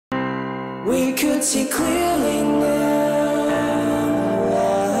We could see clearly now.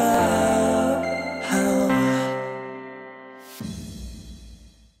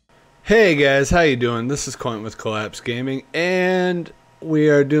 Hey guys, how you doing? This is Clint with Collapse Gaming, and we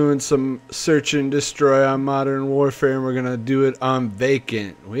are doing some search and destroy on Modern Warfare, and we're gonna do it on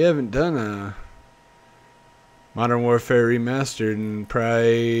Vacant. We haven't done a Modern Warfare Remastered in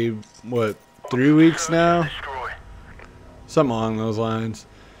probably what, 3 weeks now? Something along those lines.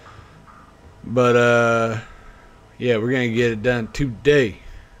 But yeah, we're gonna get it done today.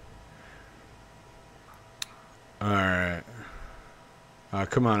 Alright.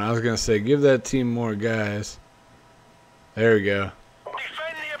 Come on, I was gonna say, give that team more guys. There we go.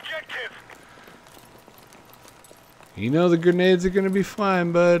 Defend the objective. You know the grenades are gonna be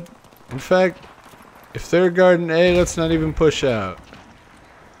flying, bud. In fact, if they're guarding A, let's not even push out.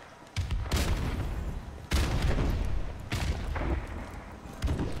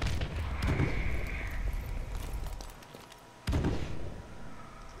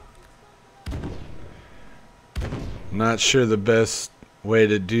 Not sure the best way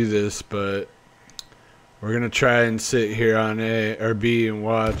to do this, but we're gonna try and sit here on A or B and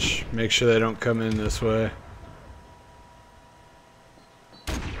watch. Make sure they don't come in this way.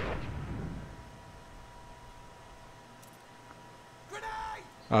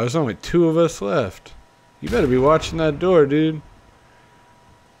 Oh, there's only 2 of us left. You better be watching that door, dude.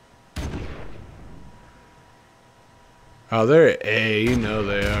 Oh, they're at A. You know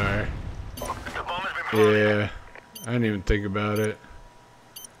they are. The bomb has been planted. Yeah. I didn't even think about it.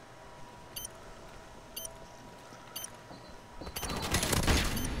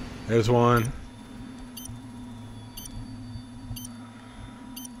 There's one.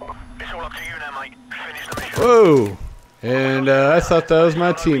 It's all up to you now, mate. Finish the mission. Whoa! And I thought that was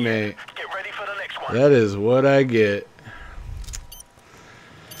my teammate. Get ready for the next one. That is what I get.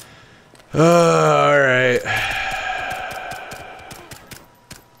 Alright.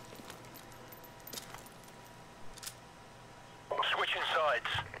 Switching sides.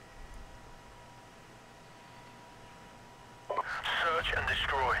 Search and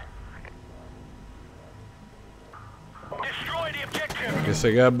destroy. Destroy the objective. Guess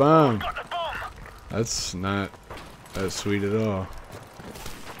I got bombed. Got the bomb. That's not that sweet at all.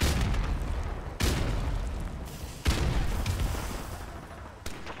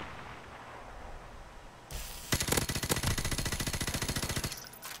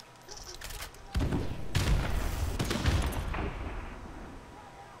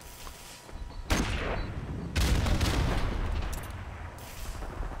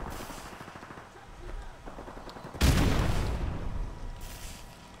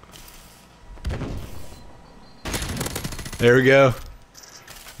 There we go.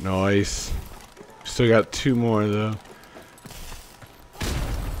 Nice. Still got 2 more though.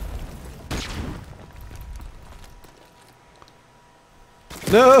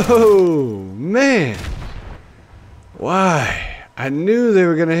 No, man. Why? I knew they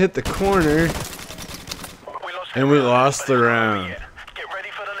were gonna hit the corner, and we lost the round. Get ready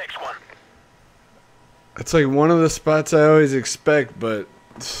for the next one. It's like one of the spots I always expect, but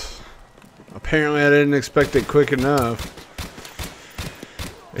apparently I didn't expect it quick enough.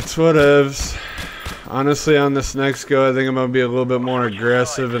 It's whatevs. Honestly, on this next go, I think I'm going to be a little bit more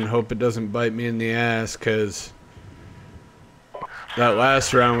aggressive and hope it doesn't bite me in the ass, because that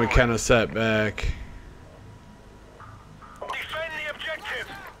last round we kind of sat back. Defend the objective.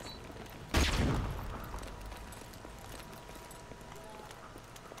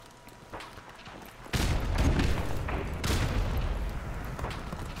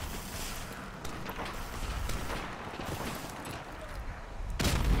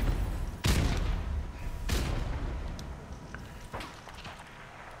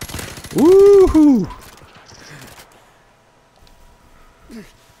 Woohoo!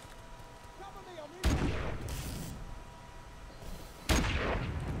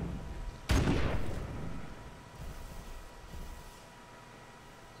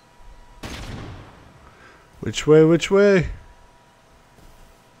 Which way, which way?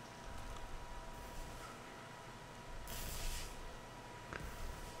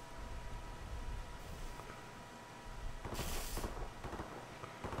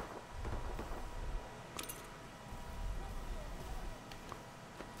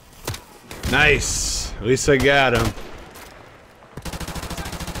 Nice. At least I got him.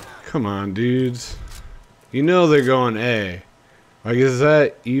 Come on, dudes. You know they're going A. Like, is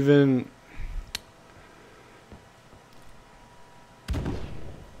that even...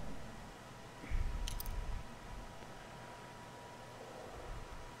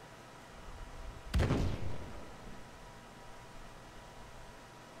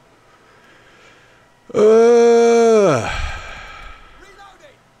 Time's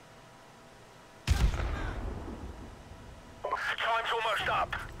almost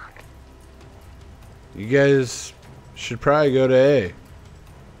up. You guys should probably go to A.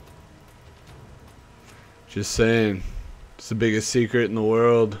 Just saying. It's the biggest secret in the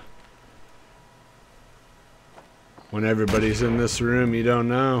world. When everybody's in this room, you don't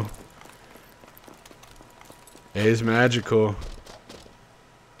know. A's magical.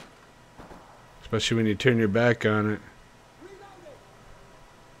 Especially when you turn your back on it.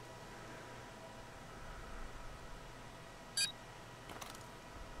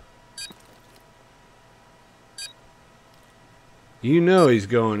 You know he's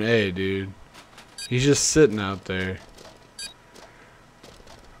going A, dude. He's just sitting out there.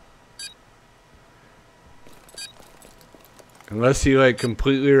 Unless he like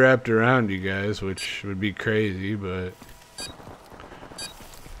completely wrapped around you guys, which would be crazy, but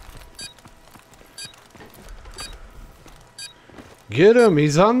get him,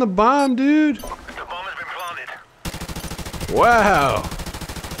 he's on the bomb, dude. The bomb has been planted. Wow.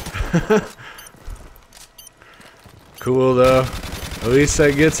 Cool though. At least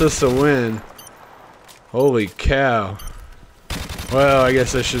that gets us a win. Holy cow. Well, I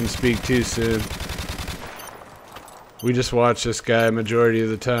guess I shouldn't speak too soon. We just watch this guy majority of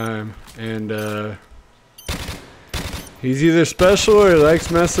the time, and he's either special or he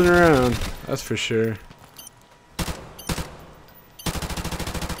likes messing around. That's for sure.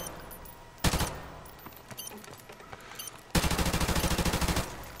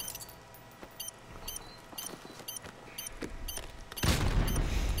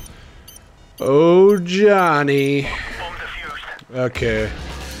 Oh, Johnny. Bomb defused. Okay.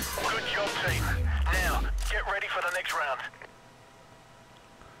 Good job, team. Now, get ready for the next round.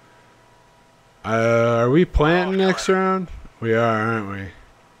 Are we planting next round? We are, aren't we?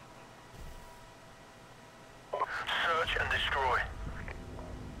 Search and destroy.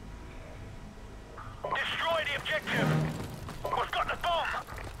 Destroy the objective. We've got the bomb.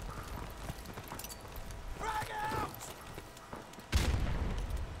 Frag out!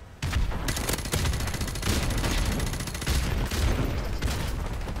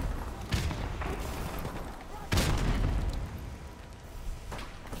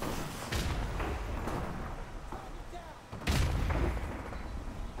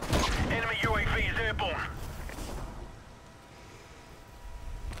 Enemy UAV is airborne.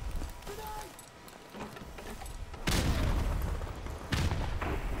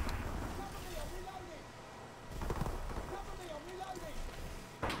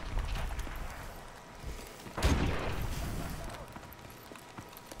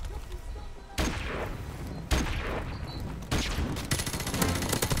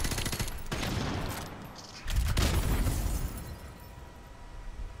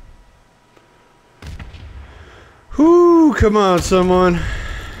 Whoo, come on, someone.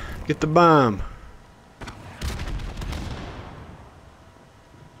 Get the bomb.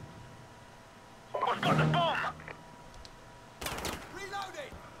 We've got the bomb.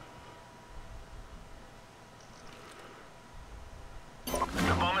 The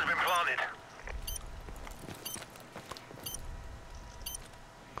bomb has been planted.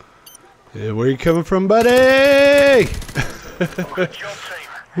 Yeah, where you coming from, buddy? Good job, team.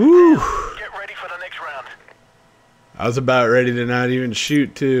 Woo. Get ready for the next round. I was about ready to not even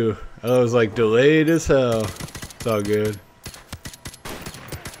shoot, too. I was like delayed as hell. It's all good.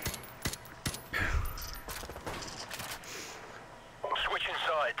 Switching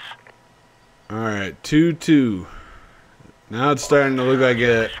sides. Alright, 2-2. Now it's starting to look like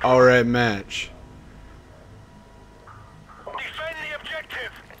an alright match. Defend the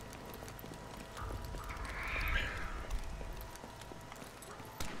objective.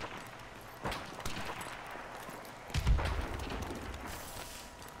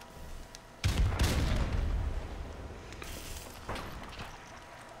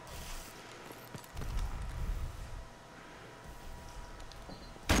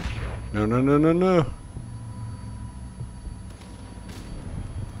 No, no, no, no, no.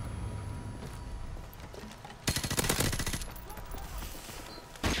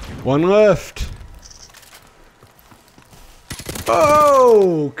 One left.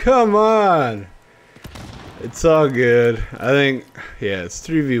 Oh, come on. It's all good. I think, yeah, it's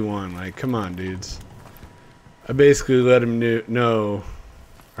 3v1. Like, come on, dudes. I basically let him know,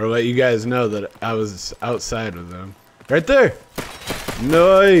 or let you guys know that I was outside with them. Right there.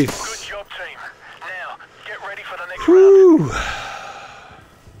 Nice. Good job, team. Now, get ready for the next round. Whew.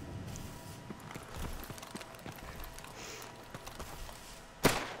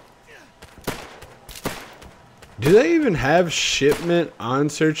 Do they even have shipment on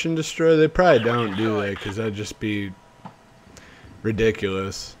search and destroy? They probably don't, do they? Because that'd just be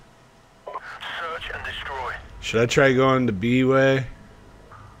ridiculous. Search and destroy. Should I try going the B way?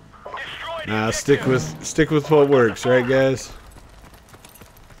 Destroy the Nah, objective. stick with what works, right, guys?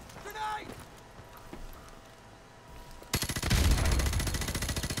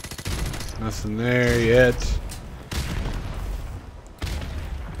 Nothing there yet.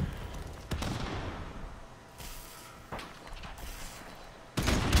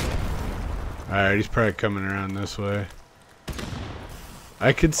 Alright, he's probably coming around this way.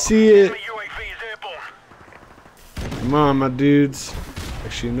 I could see it. Enemy UAV is airborne. Come on, my dudes.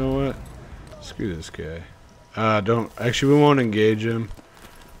 Actually, you know what? Screw this guy. Don't. Actually, we won't engage him.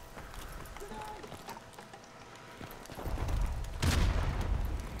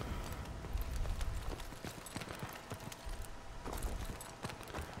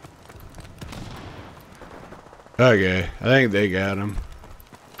 Okay, I think they got him.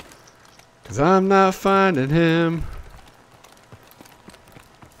 'Cause I'm not finding him.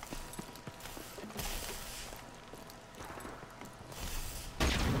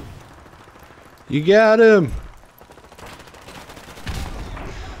 You got him.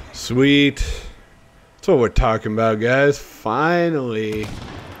 Sweet. That's what we're talking about, guys. Finally.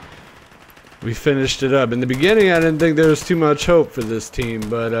 We finished it up. In the beginning, I didn't think there was too much hope for this team,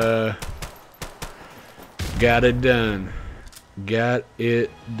 but got it done. Got it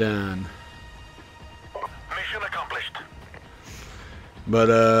done. Mission accomplished.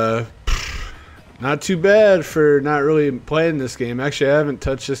 But not too bad for not really playing this game. Actually, I haven't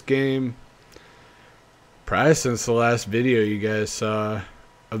touched this game probably since the last video you guys saw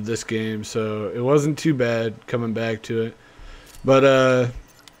of this game, so it wasn't too bad coming back to it. But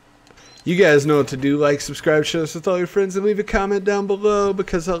you guys know what to do. Like, subscribe, share this with all your friends, and leave a comment down below,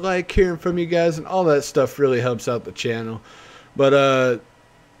 because I like hearing from you guys, and all that stuff really helps out the channel. But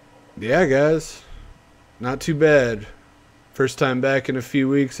yeah, guys, not too bad. First time back in a few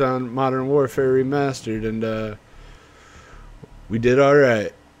weeks on Modern Warfare Remastered, and we did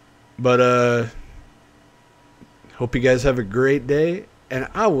alright. But hope you guys have a great day, and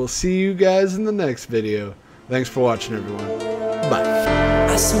I will see you guys in the next video. Thanks for watching, everyone. Bye.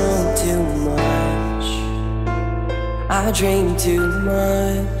 I smoke too much, I drink too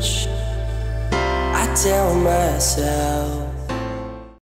much, I tell myself